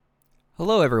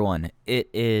Hello, everyone. It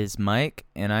is Mike,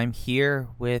 and I'm here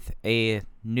with a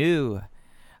new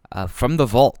from the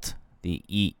Vault, the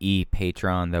EE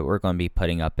Patreon that we're going to be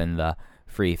putting up in the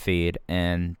free feed.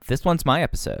 And this one's my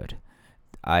episode.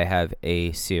 I have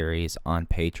a series on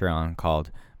Patreon called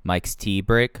Mike's Tea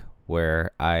Break,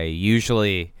 where I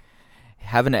usually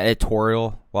have an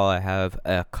editorial while I have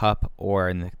a cup, or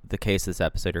in the case of this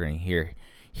episode, you're going to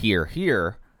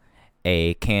hear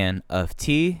a can of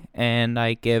tea, and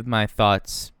I give my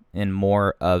thoughts in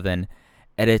more of an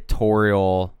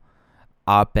editorial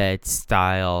op-ed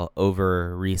style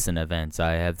over recent events.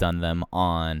 I have done them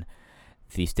on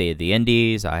the State of the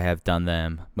Indies. I have done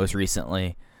them most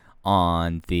recently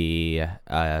on the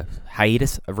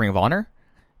hiatus of Ring of Honor.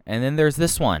 And then there's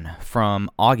this one from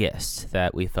August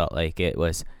that we felt like it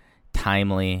was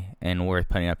timely and worth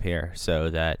putting up here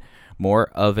so that more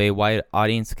of a wide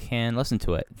audience can listen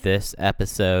to it. This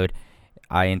episode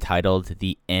I entitled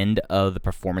The End of the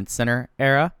Performance Center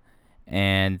Era,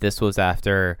 and this was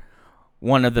after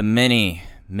one of the many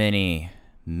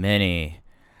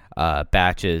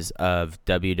batches of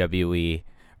WWE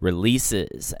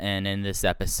releases. And in this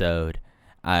episode,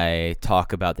 I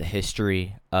talk about the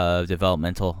history of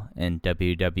developmental in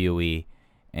WWE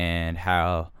and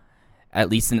how,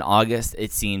 at least in August,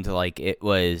 it seemed like it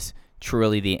was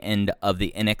truly the end of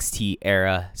the NXT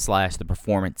era / the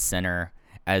Performance Center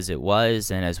as it was,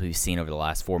 and as we've seen over the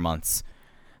last 4 months.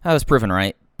 I was proven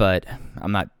right, but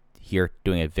I'm not here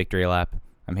doing a victory lap.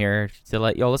 I'm here to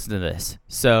let y'all listen to this.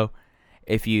 So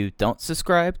if you don't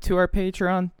subscribe to our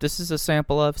Patreon, this is a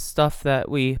sample of stuff that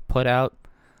we put out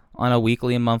on a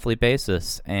weekly and monthly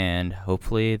basis, and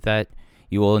hopefully that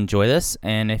you will enjoy this.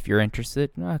 And if you're interested,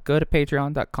 go to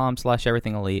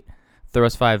patreon.com/everythingelite. Throw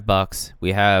us $5.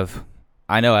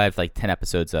 I know I have like 10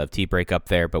 episodes of Tea Break up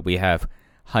there, but we have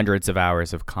hundreds of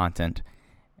hours of content,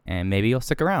 and maybe you'll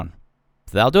stick around.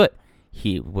 So that'll do it.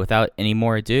 Without any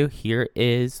more ado, here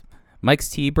is Mike's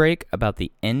Tea Break about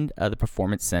the end of the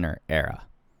Performance Center era.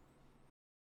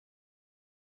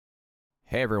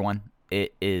 Hey everyone,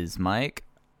 it is Mike.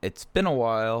 It's been a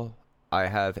while. I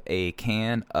have a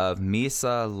can of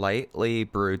Misa lightly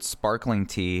brewed sparkling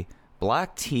tea,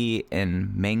 black tea,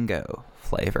 and mango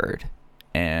flavored,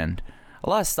 and a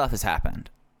lot of stuff has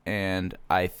happened, and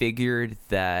I figured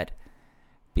that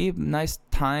be a nice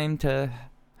time to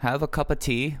have a cup of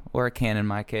tea, or a can in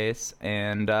my case,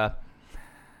 and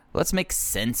let's make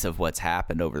sense of what's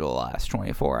happened over the last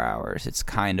 24 hours. It's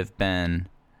kind of been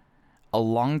a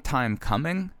long time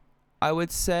coming, I would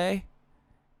say,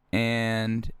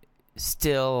 and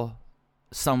still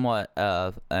somewhat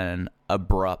of an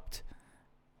abrupt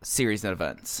series of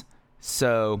events.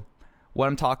 So what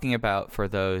I'm talking about, for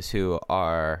those who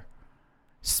are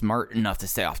smart enough to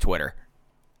stay off Twitter,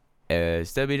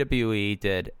 is WWE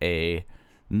did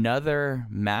another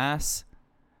mass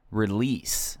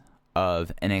release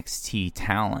of NXT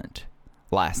talent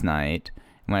last night.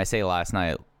 When I say last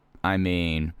night, I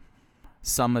mean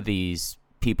some of these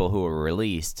people who were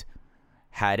released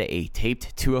had a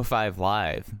taped 205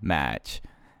 Live match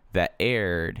that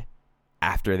aired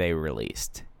after they were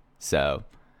released. So,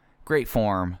 great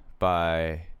form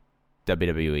by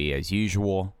WWE as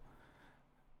usual.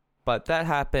 But that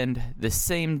happened the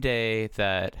same day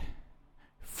that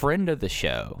friend of the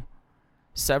show,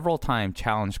 several-time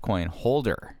challenge coin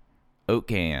holder,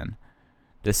 Oatgan,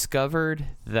 discovered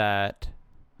that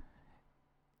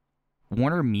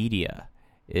Warner Media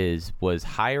was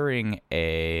hiring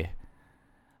a...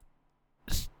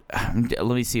 Let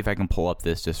me see if I can pull up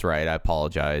this just right. I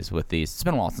apologize with these. It's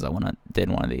been a while since I did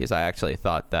one of these. I actually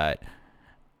thought that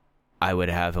I would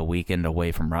have a weekend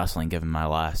away from wrestling given my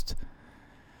last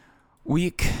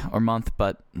week or month,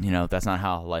 but, that's not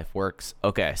how life works.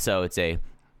 Okay, so it's a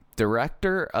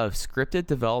director of scripted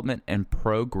development and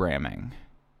programming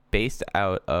based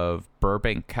out of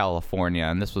Burbank, California,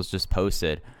 and this was just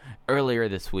posted earlier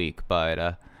this week,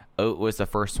 but Oat was the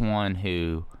first one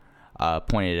who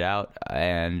pointed it out,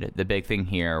 and the big thing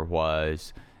here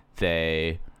was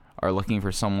they are looking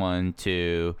for someone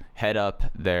to head up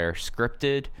their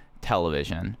scripted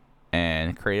television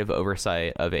and creative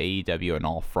oversight of AEW on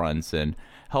all fronts, and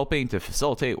helping to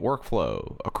facilitate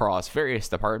workflow across various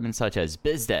departments such as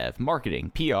biz dev,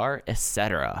 marketing, PR,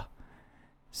 etc.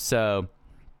 So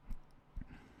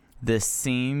this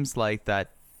seems like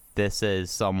that this is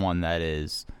someone that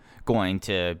is going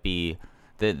to be,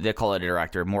 they call it a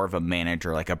director, more of a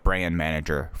manager, like a brand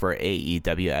manager for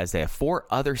AEW, as they have 4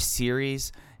 other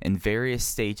series in various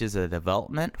stages of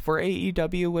development for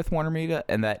AEW with Warner Media,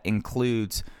 and that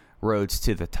includes Roads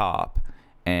to the Top.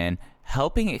 And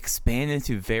helping expand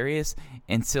into various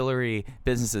ancillary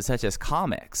businesses such as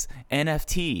comics,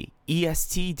 NFT,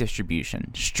 EST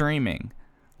distribution, streaming.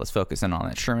 Let's focus in on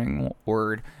that streaming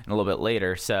word a little bit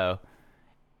later. So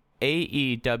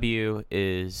AEW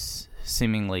is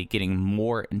seemingly getting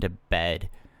more into bed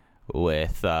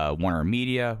with Warner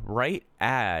Media right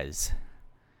as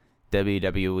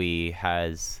WWE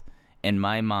has, in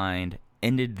my mind,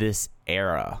 ended this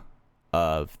era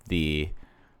of the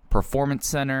Performance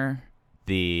Center,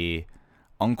 the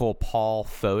Uncle Paul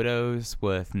photos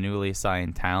with newly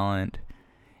signed talent.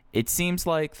 It seems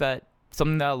like that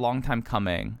something that a long time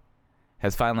coming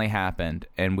has finally happened,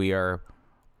 and we are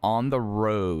on the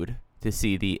road to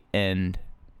see the end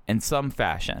in some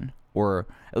fashion, or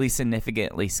at least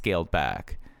significantly scaled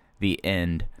back, the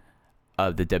end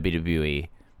of the WWE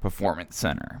Performance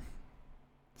Center.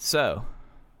 So,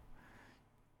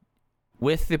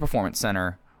 with the Performance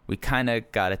Center, we kind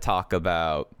of got to talk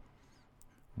about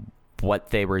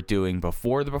what they were doing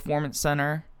before the Performance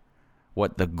Center,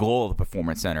 what the goal of the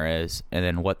Performance Center is, and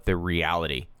then what the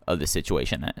reality of the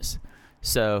situation is.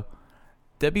 So,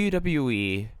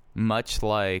 WWE, much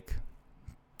like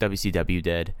WCW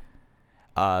did,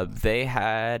 they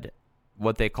had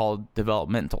what they called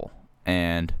developmental,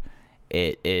 and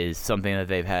it is something that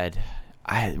they've had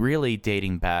really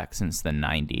dating back since the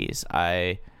 90s.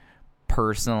 I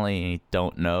personally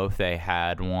don't know if they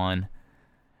had one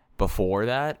before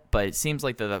that, but it seems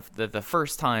like the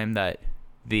first time that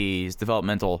these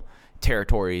developmental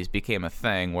territories became a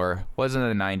thing was in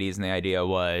the 90s, and the idea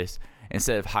was,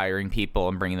 instead of hiring people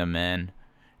and bringing them in,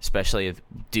 especially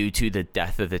due to the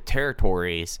death of the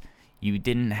territories, you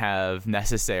didn't have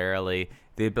necessarily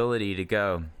the ability to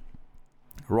go,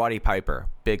 Roddy Piper,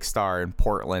 big star in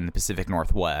Portland, the Pacific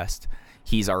Northwest,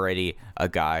 he's already a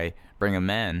guy, bring him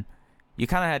in. You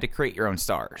kind of had to create your own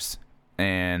stars.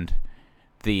 And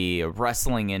the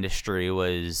wrestling industry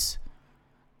was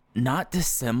not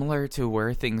dissimilar to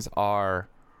where things are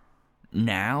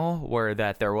now, where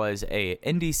that there was a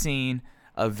indie scene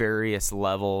of various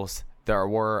levels. There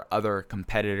were other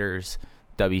competitors,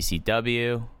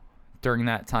 WCW, during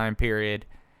that time period,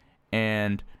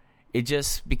 and it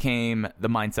just became the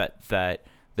mindset that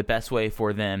the best way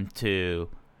for them to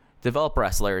develop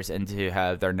wrestlers and to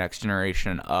have their next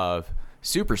generation of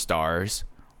superstars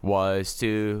was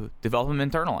to develop them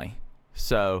internally.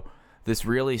 So this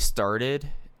really started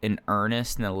in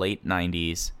earnest in the late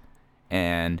 90s,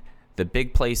 and the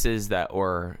big places that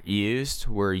were used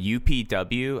were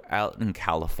UPW out in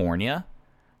California,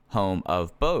 home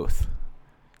of both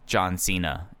John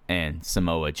Cena and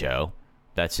Samoa Joe.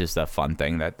 That's just a fun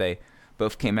thing that they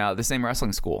both came out of the same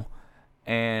wrestling school.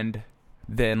 And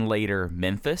then later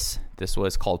Memphis. This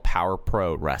was called Power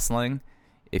Pro Wrestling.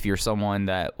 If you're someone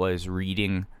that was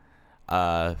reading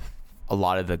a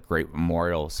lot of the great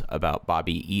memorials about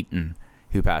Bobby Eaton,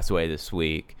 who passed away this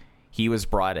week, he was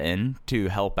brought in to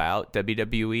help out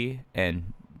WWE,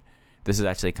 and this is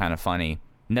actually kind of funny.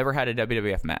 Never had a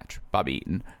WWF match, Bobby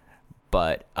Eaton,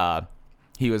 but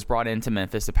he was brought into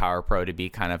Memphis to Power Pro to be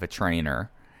kind of a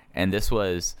trainer, and this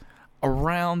was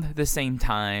around the same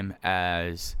time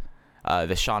as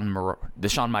the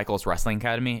Shawn Michaels Wrestling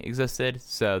Academy existed.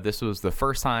 So this was the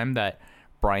first time that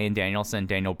Bryan Danielson,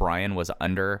 Daniel Bryan, was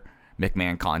under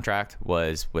McMahon contract,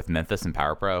 was with Memphis and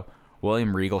Power Pro.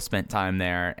 William Regal spent time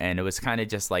there, and it was kind of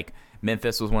just like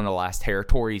Memphis was one of the last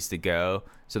territories to go,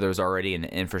 so there was already an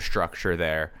infrastructure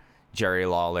there. Jerry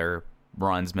Lawler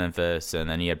runs Memphis, and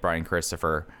then you had Brian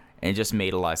Christopher, and it just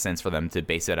made a lot of sense for them to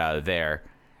base it out of there.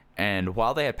 And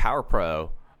while they had Power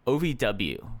Pro,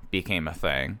 OVW became a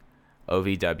thing.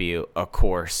 OVW, of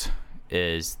course,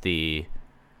 is the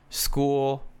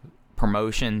school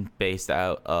promotion based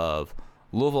out of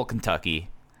Louisville, Kentucky,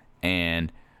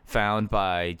 and found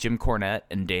by Jim Cornette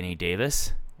and Danny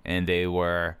Davis, and they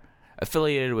were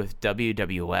affiliated with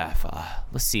WWF.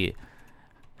 Let's see,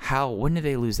 when did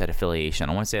they lose that affiliation?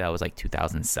 I want to say that was like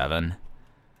 2007.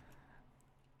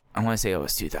 I want to say it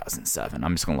was 2007.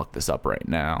 I'm just going to look this up right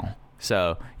now.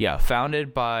 So, yeah,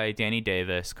 founded by Danny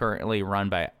Davis, currently run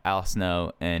by Al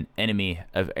Snow, and enemy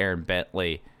of Aaron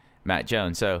Bentley, Matt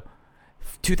Jones. So,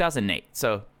 2008.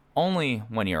 So, only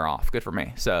 1 year off. Good for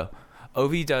me. So,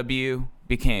 OVW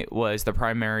was the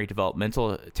primary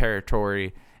developmental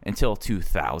territory until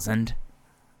 2000.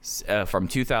 From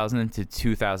 2000 to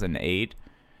 2008,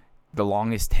 the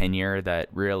longest tenure that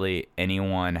really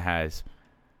anyone has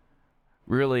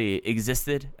really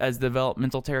existed as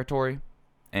developmental territory.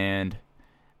 And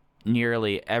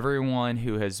nearly everyone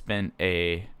who has been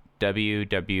a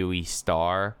WWE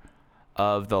star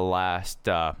of the last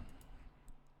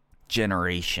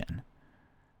generation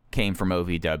came from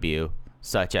OVW.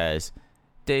 such as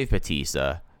Dave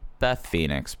Bautista, Beth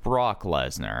Phoenix, Brock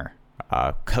Lesnar,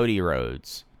 Cody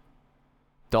Rhodes,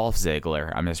 Dolph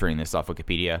Ziggler. I'm just reading this off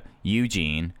Wikipedia.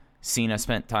 Eugene. Cena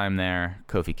spent time there.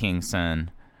 Kofi Kingston.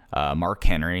 Mark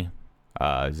Henry.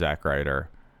 Zack Ryder.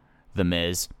 The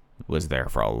Miz was there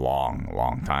for a long,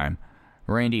 long time.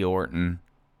 Randy Orton.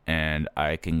 And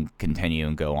I can continue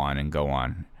and go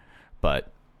on.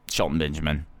 But Shelton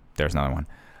Benjamin. There's another one.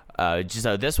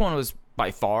 So this one was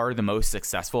by far the most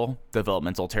successful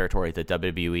developmental territory that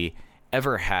WWE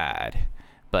ever had.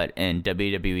 But in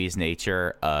WWE's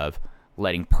nature of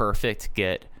letting perfect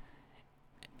get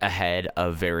ahead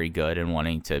of very good and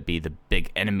wanting to be the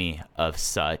big enemy of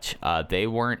such, they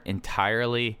weren't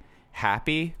entirely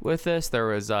happy with this. There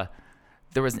was an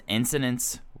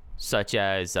incident such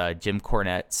as Jim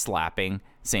Cornette slapping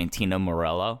Santino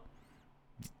Marella,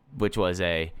 which was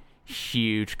a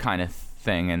huge kind of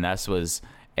thing, and this was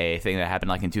a thing that happened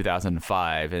like in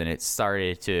 2005, and it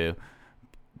started to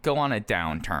go on a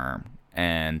downturn,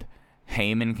 and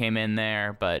Heyman came in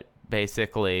there, but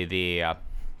basically the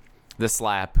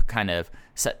slap kind of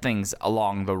set things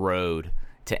along the road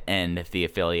to end the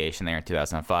affiliation there in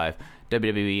 2005.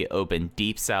 WWE opened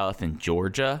Deep South in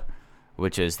Georgia,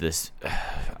 which is this,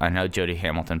 I know Jody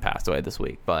Hamilton passed away this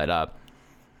week, but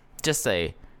just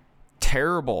a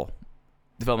terrible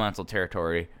developmental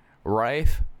territory,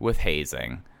 rife with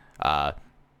hazing,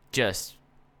 just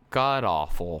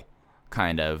god-awful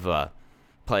kind of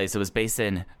place. It was based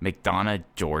in McDonough,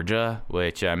 Georgia,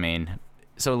 which, I mean,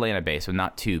 so Atlanta-based, so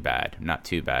not too bad.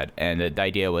 And the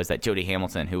idea was that Jody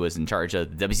Hamilton, who was in charge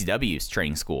of the WCW's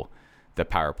training school, the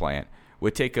power plant,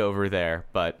 would take over there,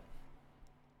 but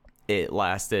it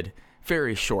lasted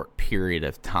very short period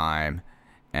of time,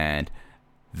 and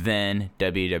then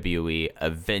WWE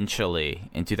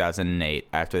eventually, in 2008,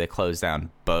 after they closed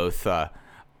down both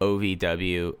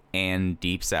OVW and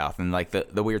Deep South, and like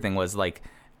the weird thing was, like,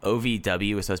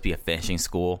 OVW was supposed to be a finishing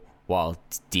school, while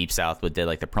Deep South did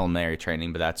like the preliminary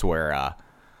training, but that's where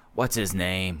what's his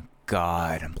name?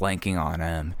 God, I'm blanking on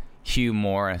him. Hugh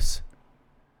Morris.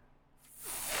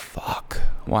 Fuck.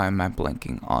 Why am I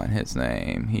blanking on his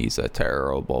name? He's a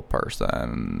terrible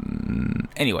person.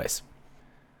 Anyways,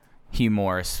 Hugh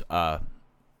Morris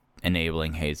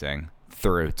enabling hazing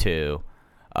through to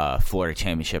Florida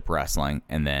Championship Wrestling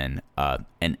and then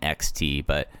NXT.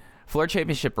 But Florida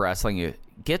Championship Wrestling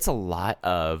gets a lot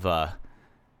of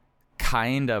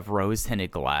kind of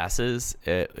rose-tinted glasses.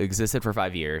 It existed for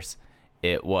 5 years.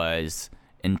 It was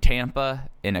in Tampa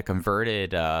in a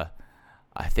converted, I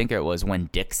think it was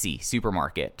Winn-Dixie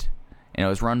supermarket. And it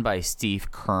was run by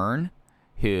Steve Kern,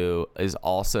 who is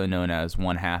also known as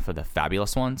one half of the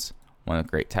Fabulous Ones, one of the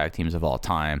great tag teams of all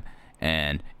time.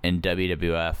 And in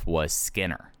WWF was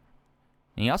Skinner.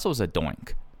 And he also was a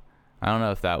Doink. I don't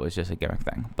know if that was just a gimmick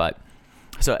thing. But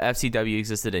so FCW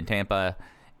existed in Tampa,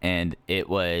 and it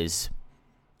was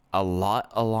a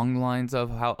lot along the lines of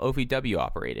how OVW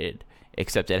operated,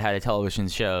 except it had a television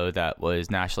show that was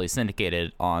nationally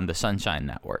syndicated on the Sunshine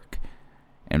Network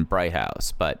in Bright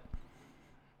House. But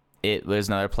it was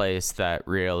another place that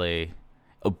really...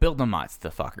 Oh, Bill DeMott's the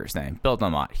fucker's name. Bill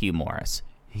DeMott, Hugh Morris.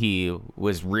 He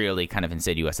was really kind of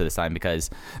insidious at this time because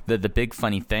the big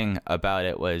funny thing about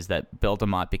it was that Bill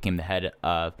DeMott became the head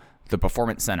of the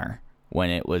Performance Center when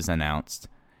it was announced,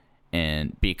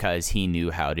 and because he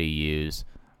knew how to use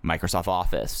Microsoft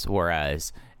Office,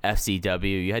 whereas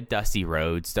FCW, you had Dusty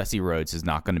Rhodes. Dusty Rhodes is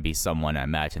not going to be someone, I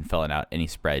imagine, filling out any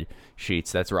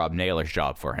spreadsheets. That's Rob Naylor's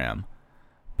job for him.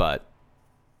 But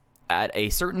at a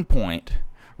certain point,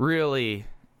 really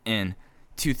in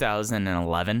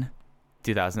 2010,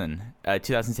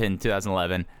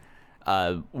 2011,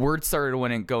 word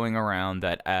started going around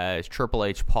that as Triple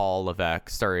H, Paul Levesque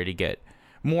started to get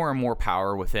more and more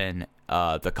power within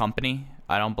the company.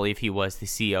 I don't believe he was the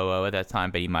COO at that time,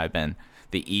 but he might have been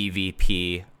the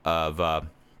EVP of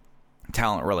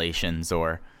talent relations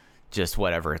or just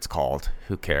whatever it's called.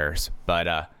 Who cares?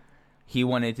 But he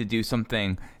wanted to do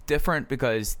something different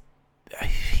because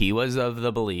he was of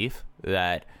the belief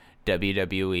that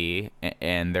WWE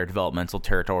and their developmental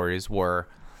territories were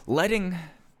letting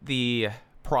the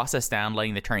process down,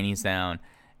 letting the trainees down,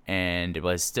 and it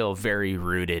was still very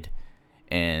rooted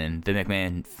in the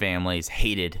McMahon family's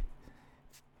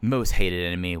most hated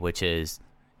enemy, which is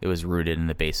it was rooted in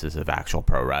the basis of actual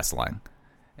pro wrestling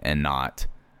and not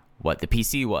what the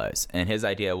PC was. And his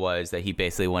idea was that he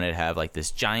basically wanted to have like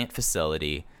this giant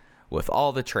facility with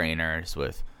all the trainers,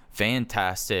 with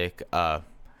fantastic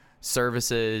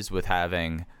services, with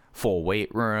having full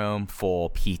weight room, full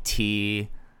PT,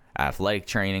 athletic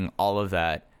training, all of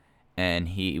that. and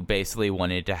he basically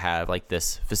wanted to have like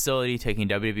this facility taking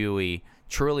WWE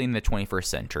truly in the 21st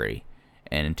century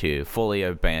and to fully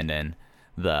abandon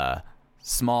the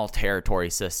small territory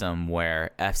system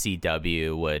where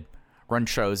FCW would run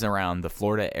shows around the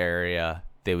Florida area.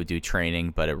 They would do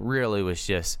training, but it really was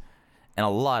just, in a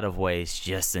lot of ways,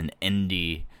 just an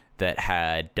indie that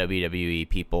had WWE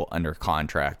people under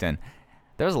contract. And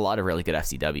there was a lot of really good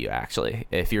FCW, actually.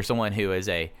 If you're someone who is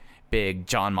a big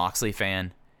Jon Moxley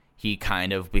fan, he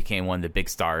kind of became one of the big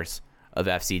stars of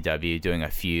FCW, doing a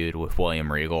feud with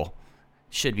William Regal.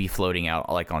 Should be floating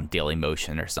out like on Daily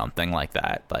Motion or something like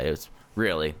that. But it was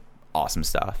really awesome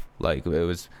stuff. Like, it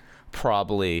was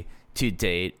probably, to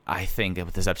date, I think,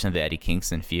 with the exception of the Eddie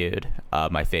Kingston feud,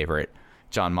 my favorite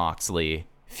Jon Moxley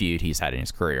feud he's had in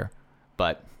his career.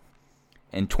 But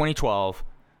in 2012,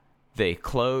 they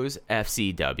close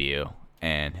FCW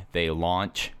and they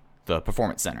launch the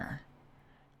Performance Center.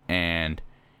 And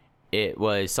it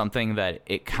was something that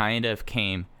it kind of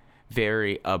came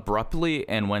very abruptly.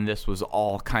 And when this was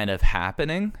all kind of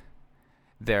happening,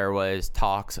 there was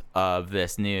talks of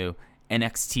this new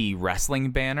NXT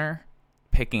wrestling banner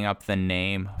picking up the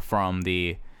name from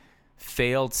the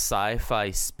failed sci-fi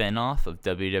spinoff of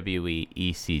WWE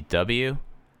ECW.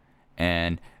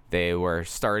 And they were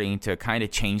starting to kind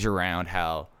of change around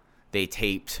how they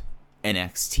taped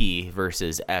NXT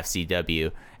versus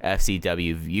FCW.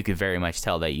 FCW, you could very much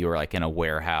tell that you were like in a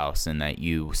warehouse and that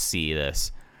you see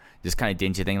this kind of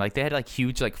dingy thing. Like, they had like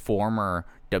huge like former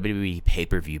WWE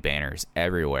pay-per-view banners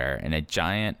everywhere, and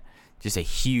just a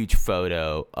huge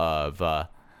photo of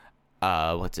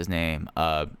what's his name,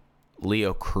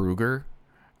 Leo Kruger,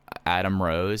 Adam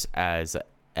Rose as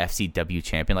FCW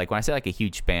champion. Like, when I say like a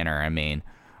huge banner, I mean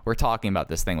we're talking about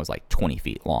this thing was like 20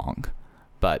 feet long.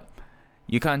 But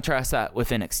you contrast that with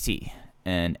NXT,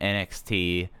 and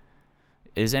NXT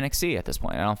is NXT at this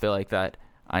point. I don't feel like that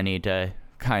I need to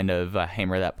kind of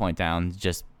hammer that point down.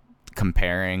 Just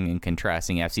comparing and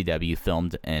contrasting FCW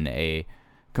filmed in a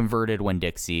converted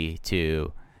Winn-Dixie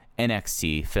to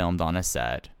NXT filmed on a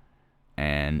set,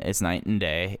 and it's night and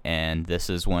day. And this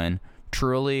is when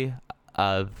truly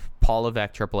Paul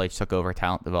Levesque, Triple H, took over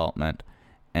talent development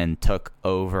and took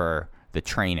over the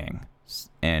training.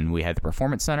 And we had the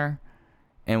Performance Center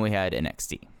and we had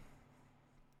NXT.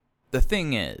 The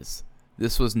thing is,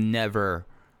 this was never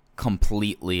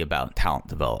completely about talent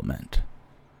development.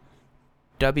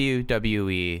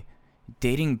 WWE,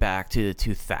 dating back to the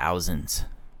 2000s,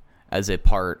 as a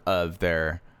part of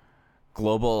their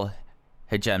global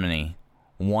hegemony,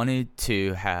 wanted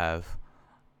to have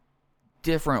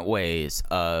different ways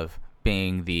of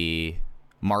being the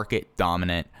market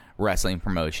dominant wrestling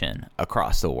promotion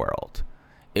across the world.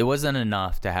 It wasn't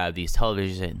enough to have these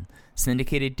television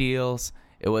syndicated deals.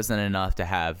 It wasn't enough to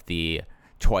have the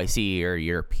twice a year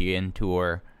European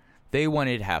tour. They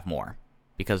wanted to have more,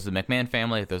 because the McMahon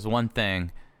family, if there's one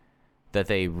thing that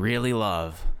they really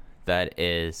love, that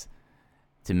is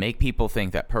to make people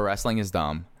think that pro wrestling is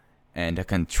dumb and to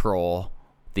control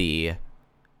the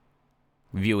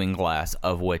viewing glass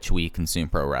of which we consume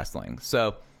pro wrestling.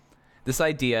 So this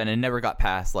idea, and it never got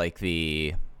past like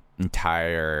the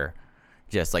entire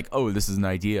just like, oh, this is an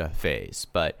idea phase,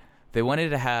 but they wanted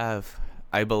to have,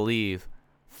 I believe,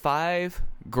 5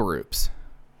 groups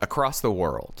across the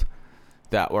world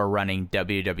that were running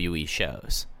WWE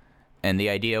shows. And the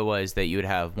idea was that you would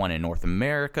have one in North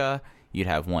America, you'd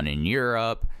have one in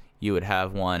Europe, you would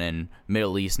have one in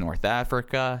Middle East, North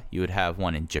Africa, you would have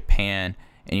one in Japan,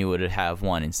 and you would have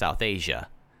one in South Asia.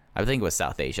 I think it was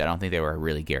South Asia. I don't think they were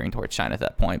really gearing towards China at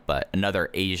that point, but another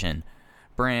Asian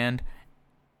brand,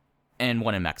 and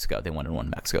one in Mexico. They wanted one in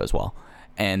Mexico as well.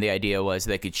 And the idea was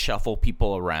they could shuffle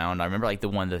people around. I remember like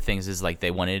one of the things is like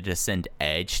they wanted to send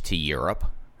Edge to Europe,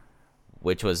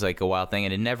 which was like a wild thing,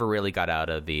 and it never really got out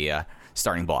of the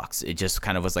starting blocks. It just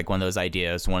kind of was like one of those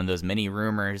ideas, one of those mini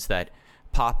rumors that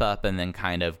pop up and then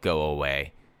kind of go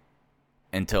away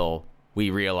until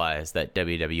we realized that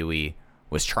WWE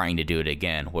was trying to do it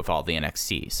again with all the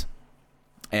NXTs.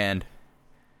 And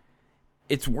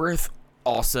it's worth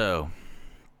also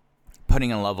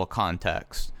putting in level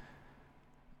context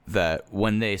that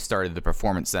when they started the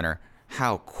Performance Center,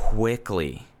 how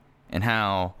quickly and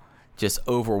how just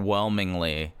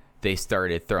overwhelmingly they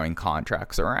started throwing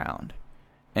contracts around.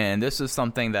 And this is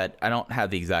something that I don't have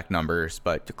the exact numbers,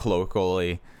 but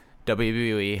colloquially,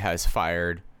 WWE has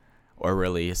fired or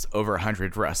released over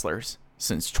 100 wrestlers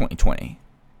since 2020.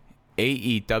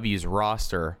 AEW's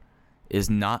roster is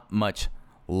not much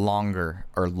longer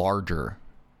or larger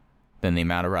than the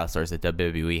amount of wrestlers that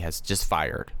WWE has just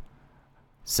fired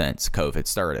since COVID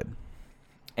started.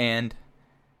 And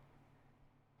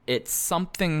it's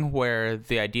something where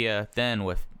the idea then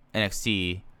with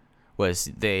NXT was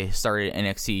they started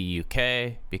NXT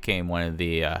UK, became one of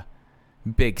the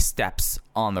big steps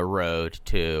on the road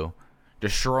to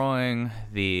destroying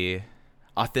the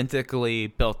authentically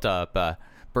built up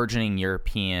burgeoning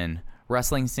European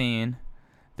wrestling scene.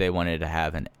 They wanted to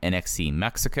have an NXT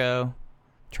Mexico,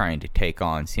 trying to take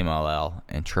on CMLL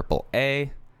and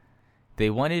AAA. They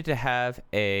wanted to have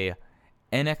a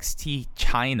NXT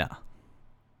China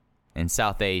in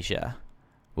South Asia,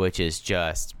 which is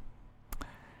just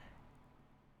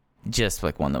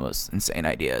like one of the most insane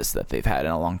ideas that they've had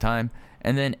in a long time.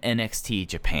 And then NXT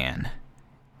Japan.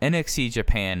 NXT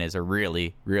Japan is a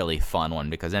really, really fun one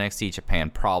because NXT Japan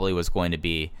probably was going to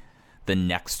be the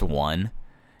next one.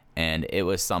 And it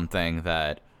was something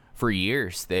that for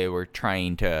years they were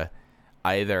trying to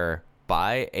either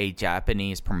buy a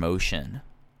Japanese promotion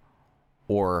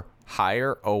or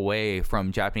hire away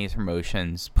from Japanese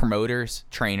promoters,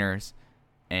 trainers,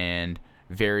 and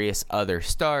various other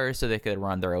stars so they could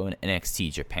run their own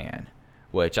NXT Japan,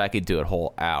 which I could do a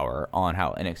whole hour on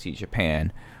how NXT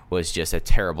Japan was just a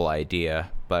terrible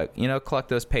idea. But, collect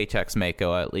those paychecks,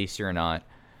 Mako. At least you're not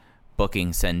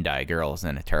booking Sendai girls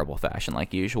in a terrible fashion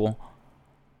like usual.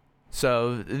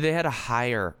 So they had to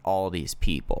hire all these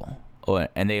people,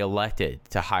 and they elected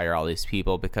to hire all these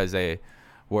people because they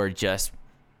were just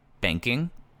banking,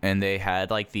 and they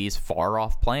had like these far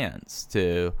off plans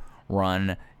to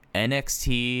run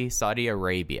NXT Saudi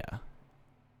Arabia,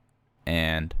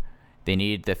 and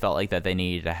they felt like that they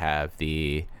needed to have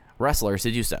the wrestlers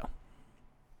to do so.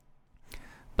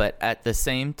 But at the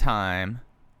same time,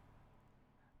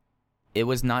 it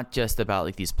was not just about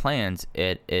like these plans.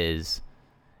 It is,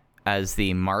 as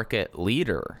the market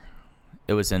leader,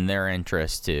 it was in their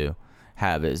interest to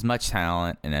have as much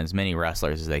talent and as many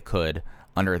wrestlers as they could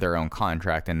under their own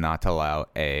contract and not to allow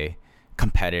a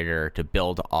competitor to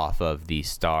build off of these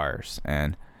stars.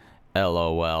 And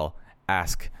LOL,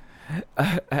 ask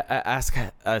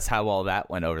us how well that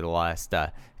went over the last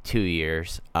 2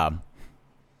 years.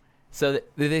 So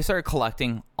they started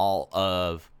collecting all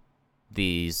of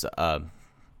these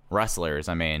wrestlers.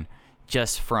 I mean,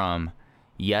 just from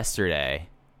yesterday,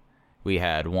 we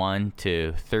had 1,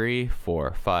 2, 3,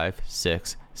 4, 5,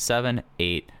 6, 7,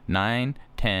 8, 9,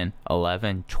 10,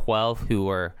 11, 12 who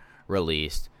were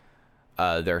released.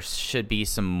 There should be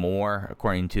some more,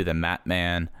 according to the Mat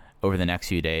Man, over the next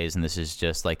few days, and this is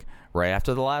just like right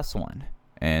after the last one.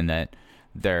 And that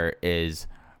there is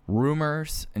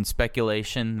rumors and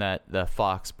speculation that the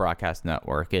Fox Broadcast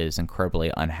Network is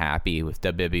incredibly unhappy with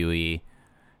WWE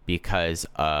because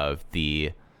of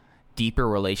the deeper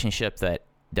relationship that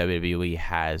WWE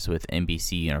has with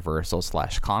NBC Universal /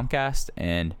 Comcast,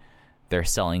 and their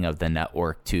selling of the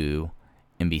network to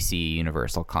NBC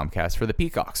Universal Comcast for the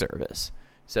Peacock service.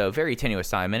 So very tenuous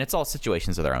time, and it's all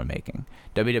situations of their own making.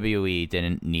 WWE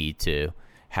didn't need to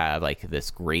have like this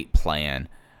great plan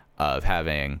of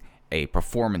having a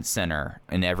performance center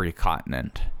in every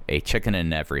continent, a chicken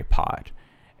in every pot,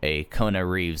 a Kona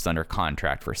Reeves under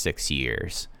contract for 6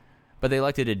 years. But they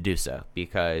elected to do so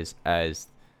because as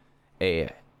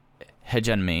a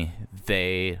hegemony,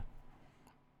 they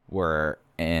were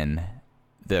in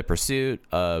the pursuit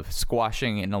of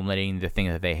squashing and eliminating the thing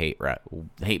that they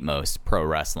hate most, pro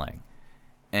wrestling.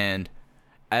 And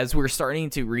as we're starting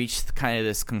to reach kind of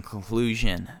this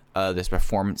conclusion of this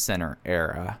performance center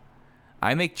era,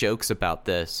 I make jokes about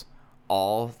this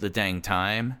all the dang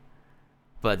time,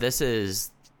 but this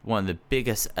is one of the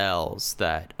biggest L's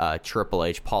that Triple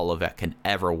H, Paul Levesque can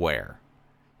ever wear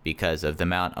because of the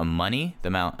amount of money, the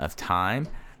amount of time,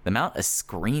 the amount of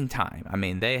screen time. I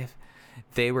mean,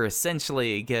 they were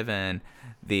essentially given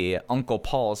the Uncle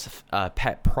Paul's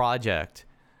pet project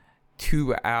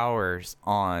 2 hours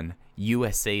on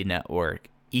USA Network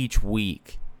each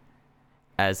week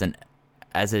as a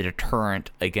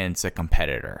deterrent against a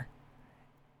competitor.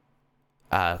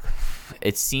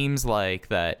 It seems like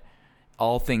that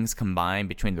all things combined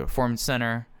between the Performance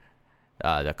Center,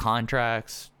 the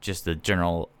contracts, just the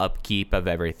general upkeep of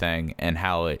everything, and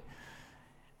how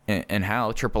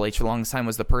Triple H for the longest time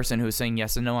was the person who was saying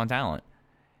yes and no on talent.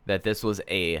 That this was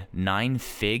a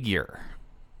nine-figure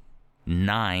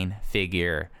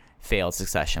failed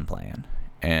succession plan.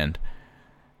 And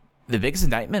the biggest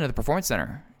indictment of the Performance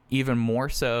Center, even more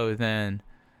so than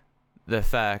the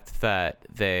fact that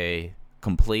they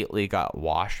completely got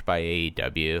washed by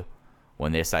AEW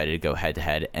when they decided to go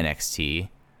head-to-head NXT.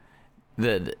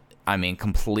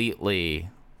 Completely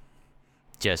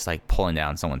just like pulling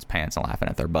down someone's pants and laughing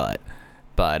at their butt.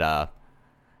 But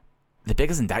the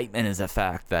biggest indictment is the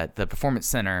fact that the Performance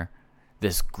Center,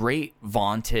 this great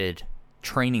vaunted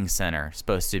training center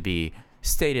supposed to be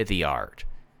state of the art,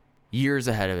 years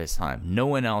ahead of its time. No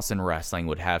one else in wrestling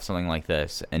would have something like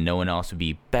this, and no one else would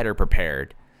be better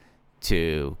prepared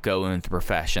to go into the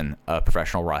profession of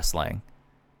professional wrestling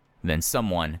than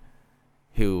someone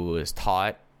who was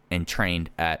taught and trained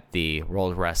at the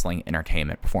World Wrestling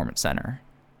Entertainment Performance Center.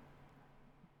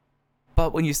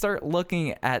 But when you start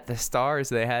looking at the stars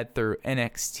they had through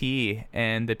NXT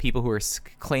and the people who are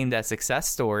claimed as success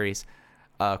stories,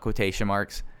 quotation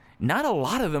marks, not a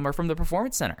lot of them are from the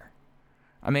Performance Center.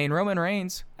 I mean, Roman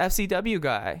Reigns, FCW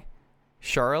guy.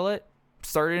 Charlotte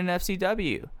started in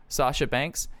FCW. Sasha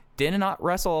Banks did not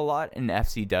wrestle a lot in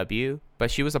FCW, but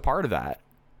she was a part of that.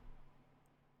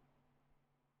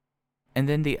 And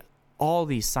then all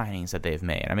these signings that they've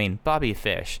made. I mean, Bobby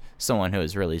Fish, someone who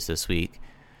was released this week,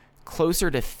 closer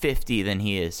to 50 than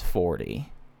he is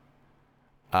 40.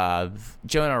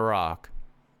 Jonah Rock,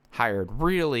 hired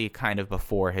really kind of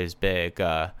before his big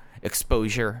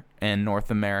exposure in North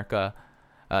America.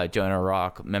 Jonah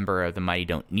Rock, member of the Mighty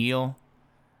Don't Kneel.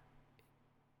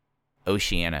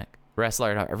 Oceanic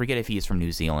wrestler. I forget if he's from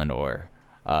New Zealand or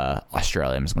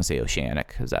Australia. I'm just going to say Oceanic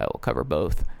because I will cover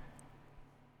both.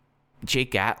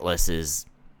 Jake Atlas is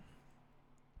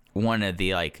one of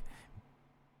the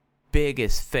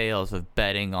biggest fails of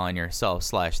betting on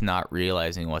yourself / not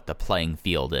realizing what the playing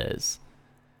field is.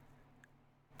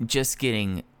 Just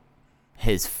getting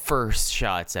his first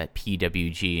shots at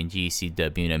PWG and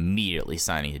GCW and immediately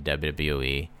signing to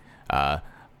WWE.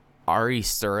 Ari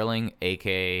Sterling,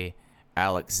 aka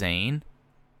Alex Zane,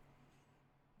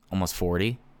 almost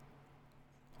 40.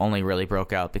 Only really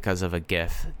broke out because of a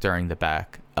GIF during the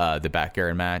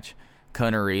backyard match.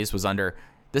 Kona Reeves was under.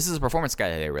 This is a performance guy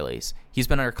that they released. He's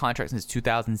been under contract since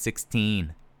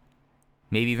 2016.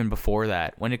 Maybe even before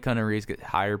that. When did Kona Reeves get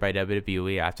hired by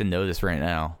WWE? I have to know this right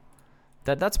now.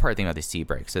 That's part of the thing about these tea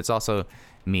breaks. It's also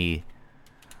me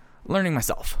learning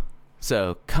myself.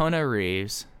 So Kona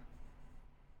Reeves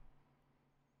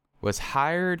was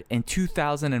hired in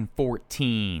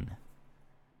 2014.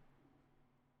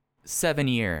 7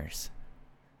 years.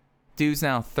 Dude's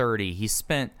now 30. He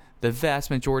spent the vast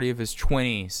majority of his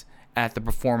 20s at the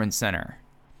Performance Center.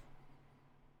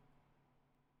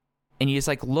 And you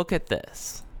just look at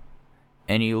this.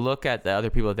 And you look at the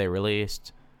other people that they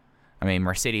released. I mean,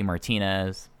 Mercedes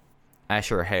Martinez,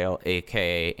 Asher Hale,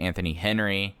 a.k.a. Anthony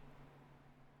Henry.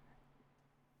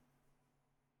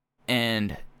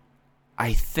 And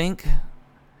I think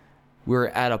we're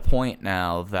at a point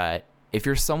now that if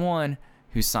you're someone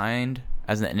who signed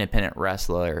as an independent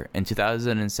wrestler in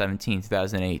 2017,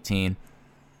 2018,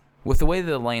 with the way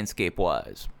the landscape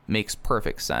was, makes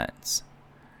perfect sense.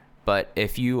 But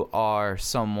if you are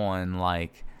someone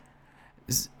like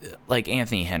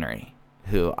Anthony Henry,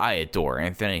 who I adore,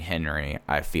 Anthony Henry,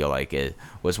 I feel like it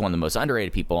was one of the most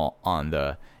underrated people on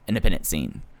the independent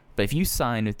scene. But if you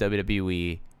signed with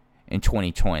WWE in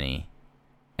 2020,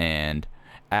 and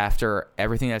after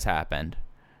everything that's happened,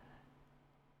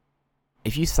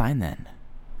 if you sign then,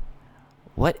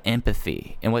 what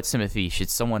empathy and what sympathy should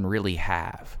someone really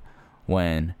have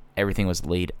when everything was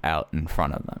laid out in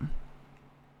front of them?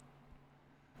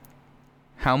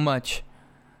 How much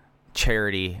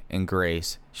charity and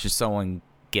grace should someone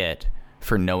get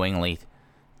for knowingly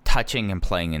touching and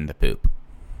playing in the poop?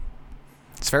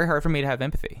 It's very hard for me to have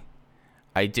empathy.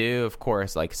 I do, of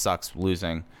course, sucks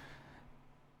losing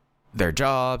their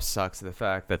jobs, sucks the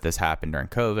fact that this happened during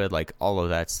COVID, all of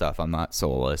that stuff. I'm not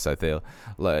soulless. I feel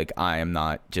like I am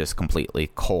not just completely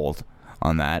cold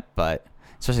on that, but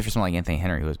especially for someone like Anthony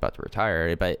Henry who was about to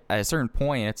retire. But at a certain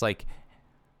point, it's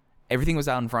everything was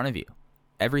out in front of you.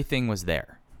 Everything was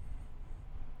there.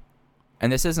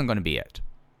 And this isn't going to be it.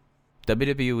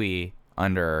 WWE,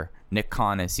 under Nick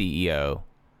Khan as CEO,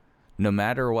 no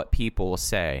matter what people will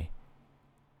say,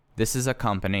 this is a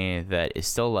company that is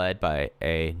still led by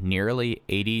a nearly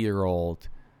 80-year-old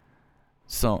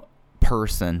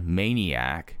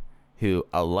maniac who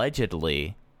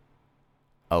allegedly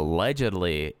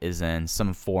is in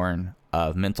some form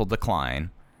of mental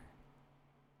decline.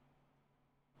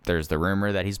 There's the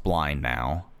rumor that he's blind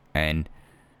now, and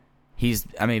Vince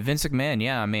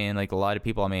McMahon, a lot of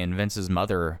people, Vince's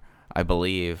mother, I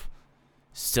believe,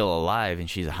 still alive, and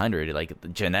she's 100. The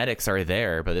genetics are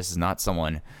there, but this is not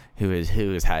someone who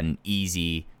has had an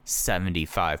easy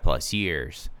 75 plus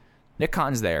years. Nick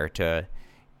Khan's there to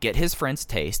get his friends'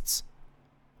 tastes,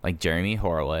 like Jeremy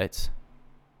Horowitz,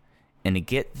 and to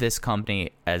get this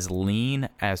company as lean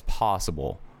as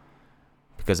possible,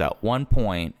 because at one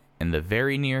point in the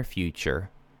very near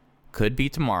future, could be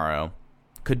tomorrow,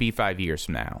 could be 5 years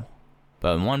from now,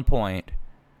 but at one point,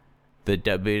 the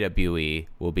WWE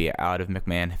will be out of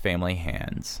McMahon family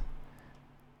hands,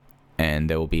 and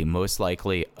they will be most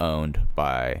likely owned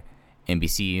by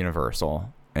NBC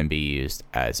Universal and be used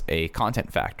as a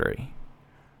content factory.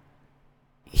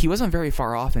 He wasn't very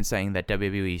far off in saying that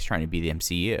WWE is trying to be the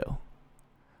MCU.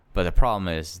 But the problem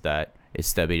is that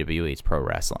it's WWE, it's pro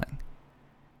wrestling.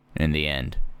 And in the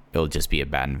end, it'll just be a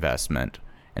bad investment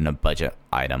and a budget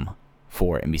item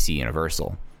for NBC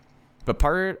Universal. But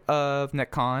part of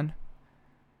Nick Khan,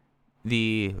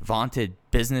 the vaunted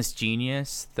business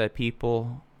genius that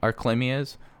people are claiming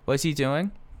is, what is he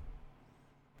doing?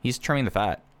 He's trimming the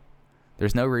fat.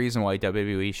 There's no reason why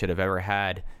WWE should have ever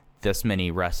had this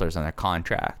many wrestlers on a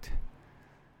contract.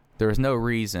 There was no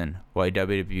reason why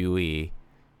WWE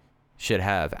should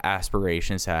have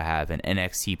aspirations to have an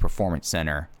NXT Performance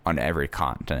Center on every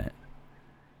continent.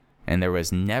 And there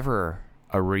was never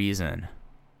a reason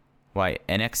why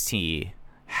NXT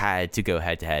had to go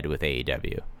head-to-head with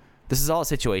AEW. This is all a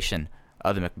situation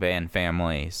of the McMahon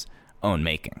family's own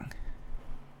making.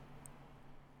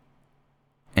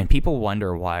 And people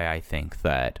wonder why I think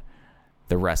that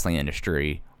the wrestling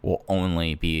industry will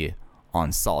only be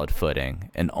on solid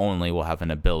footing and only will have an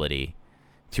ability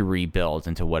to rebuild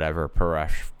into whatever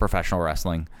professional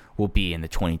wrestling will be in the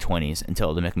 2020s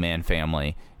until the McMahon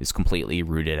family is completely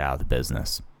rooted out of the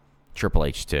business. Triple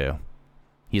H too.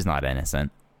 He's not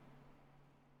innocent.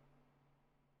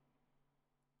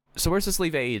 So where's this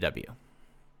leave AEW?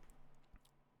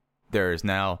 There's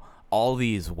now all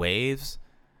these waves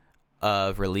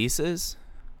of releases.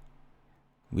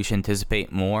 We should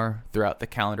anticipate more throughout the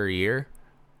calendar year.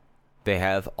 They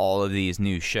have all of these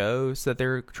new shows that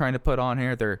they're trying to put on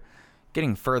here. They're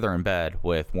getting further in bed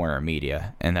with Warner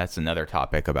Media, and that's another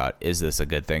topic about, is this a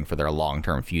good thing for their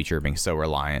long-term future, being so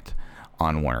reliant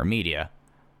on Warner Media?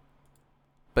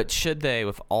 But should they,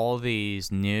 with all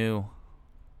these new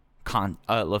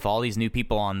with all these new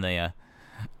people on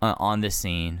the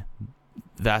scene,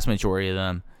 vast majority of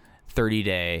them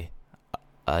 30-day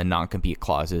non-compete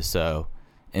clauses, so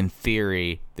in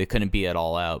theory, they couldn't be at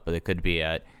All Out, but they could be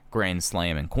at Grand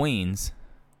Slam and Queens.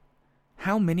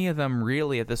 How many of them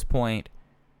really at this point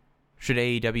should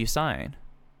AEW sign?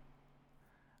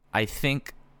 I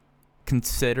think,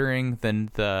 considering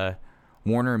the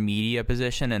Warner Media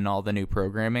position and all the new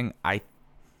programming, I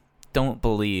don't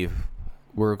believe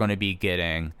we're going to be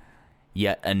getting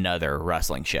yet another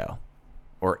wrestling show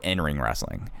or in-ring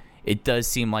wrestling. It does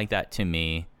seem like that to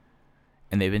me,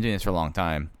 and they've been doing this for a long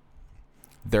time.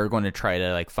 They're going to try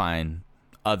to find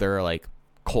other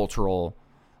cultural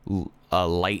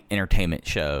light entertainment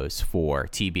shows for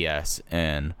TBS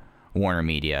and Warner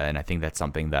Media, and I think that's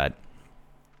something that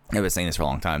I've been saying this for a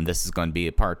long time. This is going to be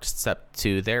a part step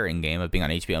to their in game of being on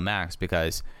HBO Max,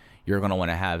 because you're going to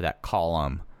want to have that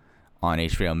column on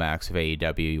HBO Max of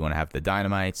AEW. You want to have the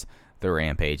Dynamites, the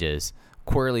Rampages,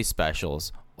 quarterly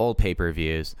specials, old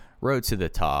pay-per-views, Road to the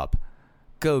Top,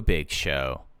 Go Big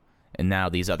Show, and now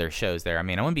these other shows there. I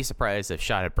mean, I wouldn't be surprised if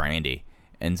Shot at Brandy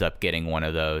ends up getting one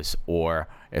of those, or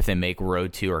if they make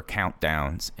Road to or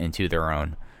Countdowns into their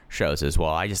own shows as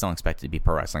well. I just don't expect it to be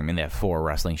pro wrestling. I mean, they have 4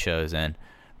 wrestling shows and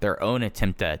their own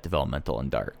attempt at developmental and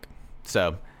dark.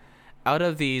 So, out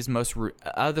of this most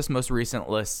recent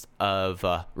list of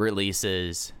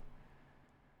releases,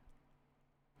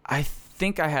 I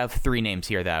think I have 3 names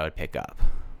here that I would pick up.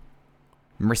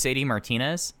 Mercedes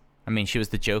Martinez. I mean, she was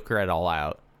the Joker at All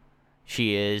Out.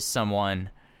 She is someone,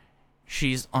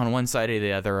 she's on one side or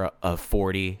the other of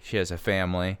 40. She has a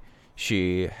family.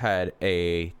 She had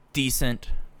a decent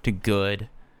to good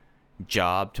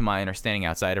job, to my understanding,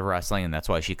 outside of wrestling, and that's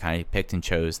why she kind of picked and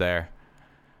chose there.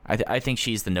 I think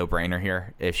she's the no-brainer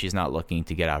here if she's not looking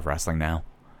to get out of wrestling now.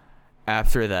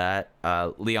 After that,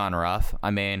 Leon Ruff.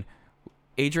 I mean,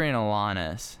 Adrian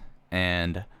Alanis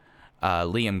and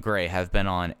Liam Gray have been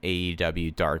on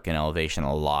AEW Dark and Elevation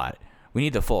a lot. We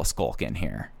need the full Skulk in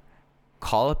here.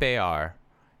 Call up AR,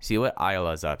 see what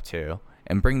Isla's up to,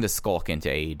 and bring the Skulk into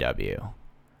AEW.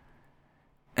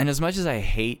 And as much as I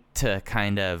hate to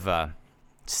kind of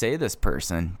say this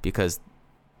person, because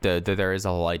there is a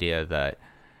whole idea that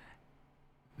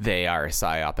they are a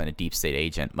psyop and a deep state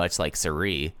agent, much like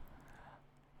Sari,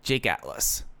 Jake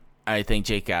Atlas. I think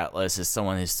Jake Atlas is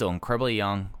someone who's still incredibly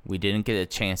young. We didn't get a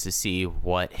chance to see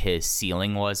what his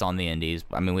ceiling was on the indies.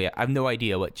 I mean, I have no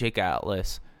idea what Jake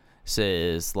Atlas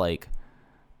says,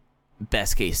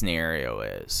 best case scenario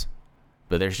is.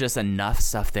 But there's just enough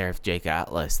stuff there with Jake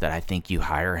Atlas that I think you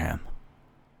hire him.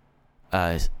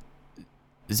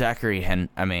 Anthony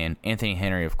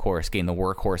Henry, of course, getting the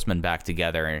workhorsemen back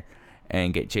together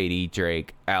and get JD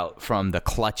Drake out from the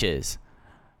clutches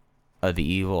of the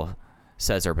evil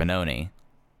Cesar Bononi.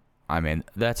 I mean,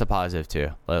 that's a positive too.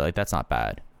 Like that's not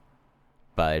bad.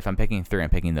 But if I'm picking three, I'm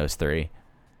picking those three.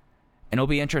 And it'll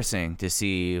be interesting to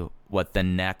see what the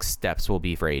next steps will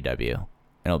be for AEW. And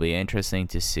it'll be interesting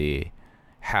to see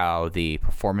how the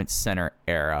Performance Center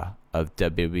era of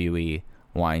WWE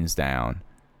winds down,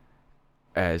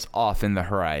 as off in the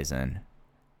horizon,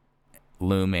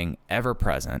 looming ever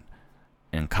present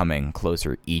and coming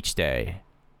closer each day.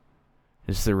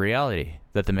 It's the reality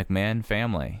that the McMahon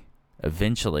family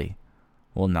eventually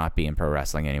will not be in pro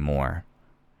wrestling anymore.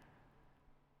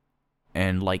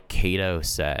 And like Kato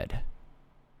said,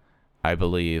 I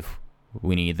believe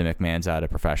we need the McMahons out of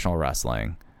professional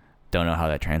wrestling. Don't know how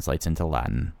that translates into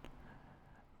Latin.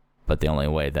 But the only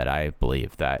way that I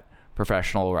believe that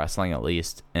professional wrestling, at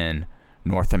least in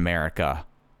North America,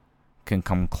 can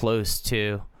come close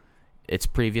to its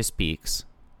previous peaks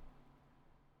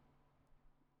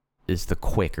is the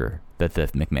quicker that the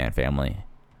McMahon family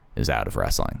is out of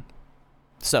wrestling.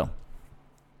 So,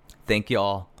 thank you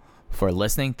all for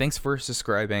listening. Thanks for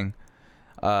subscribing.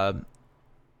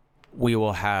 We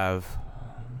will have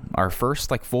our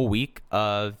first full week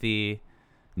of the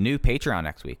new Patreon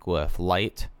next week with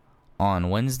Light on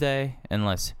Wednesday,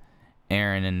 unless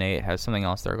Aaron and Nate have something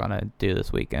else they're gonna do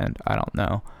this weekend. I don't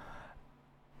know.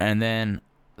 And then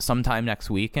sometime next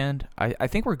weekend, I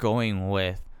think we're going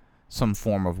with some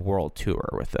form of world tour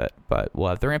with it, but we'll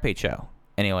have the Rampage show.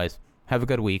 Anyways, have a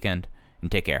good weekend and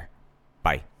take care.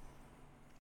 Bye.